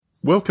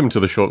Welcome to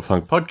the Short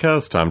Funk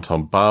Podcast. I'm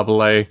Tom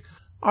Barbalet.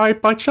 I,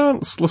 by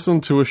chance,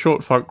 listened to a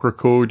Short Funk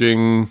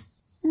recording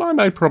I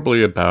made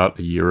probably about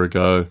a year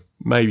ago,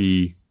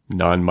 maybe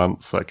 9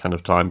 months, that kind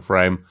of time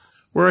frame,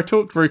 where I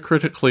talked very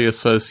critically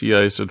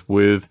associated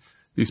with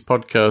these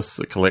podcasts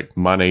that collect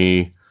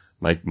money,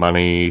 make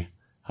money,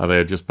 how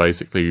they're just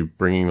basically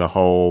bringing the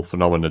whole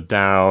phenomena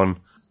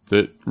down,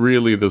 that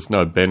really there's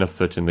no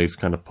benefit in these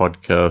kind of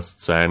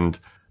podcasts, and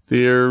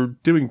they're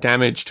doing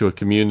damage to a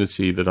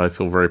community that I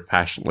feel very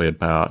passionately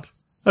about.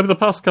 Over the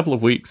past couple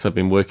of weeks, I've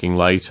been working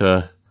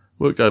later,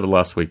 worked over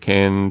last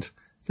weekend,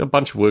 got a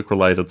bunch of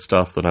work-related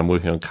stuff that I'm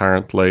working on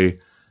currently.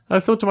 I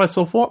thought to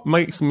myself, what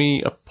makes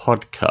me a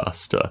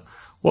podcaster?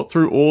 What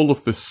through all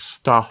of this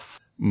stuff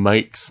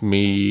makes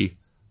me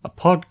a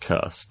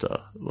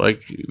podcaster?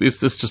 Like,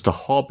 is this just a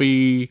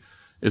hobby?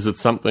 Is it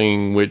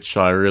something which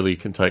I really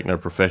can take no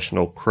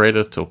professional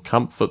credit or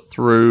comfort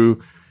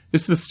through?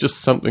 Is this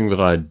just something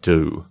that I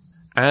do?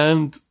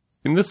 And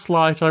in this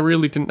light, I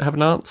really didn't have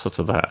an answer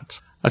to that.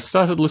 I've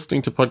started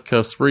listening to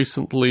podcasts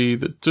recently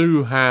that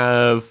do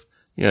have,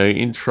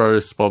 intro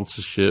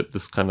sponsorship,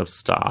 this kind of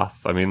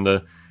stuff. I mean,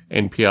 the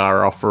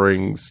NPR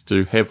offerings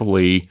do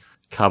heavily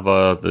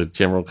cover the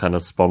general kind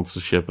of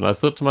sponsorship. And I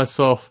thought to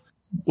myself,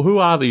 who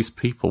are these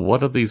people?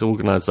 What are these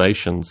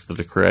organizations that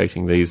are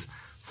creating these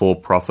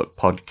for-profit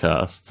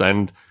podcasts?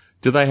 And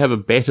do they have a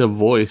better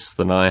voice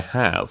than I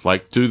have?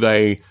 Like, do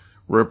they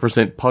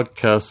represent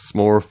podcasts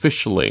more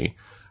officially?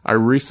 I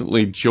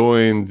recently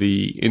joined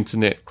the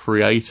Internet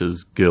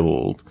Creators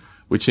Guild,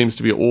 which seems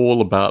to be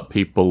all about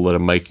people that are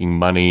making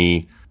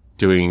money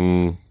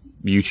doing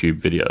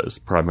YouTube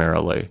videos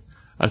primarily.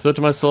 I thought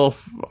to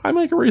myself, I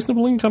make a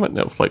reasonable income at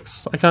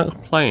Netflix. I can't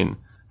complain.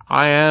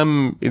 I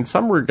am, in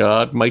some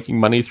regard, making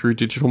money through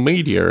digital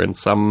media in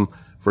some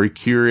very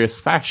curious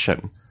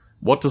fashion.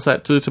 What does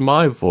that do to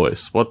my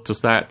voice? What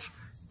does that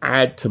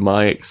add to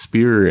my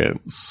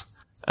experience?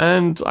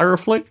 And I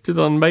reflected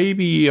on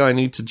maybe I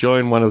need to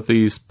join one of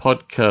these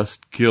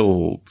podcast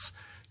guilds,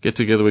 get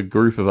together with a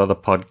group of other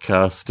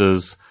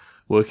podcasters,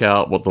 work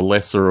out what the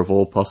lesser of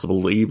all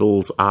possible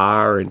evils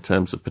are in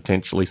terms of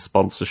potentially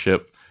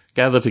sponsorship,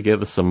 gather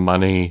together some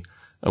money,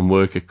 and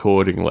work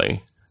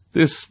accordingly.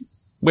 This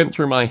went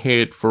through my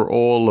head for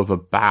all of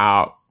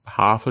about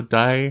half a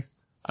day,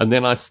 and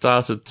then I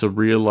started to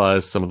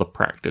realize some of the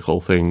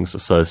practical things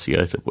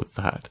associated with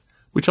that,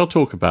 which I'll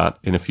talk about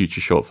in a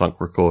future Short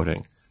Funk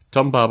recording.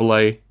 Tom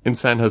Barbalet in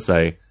San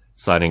Jose,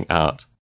 signing out.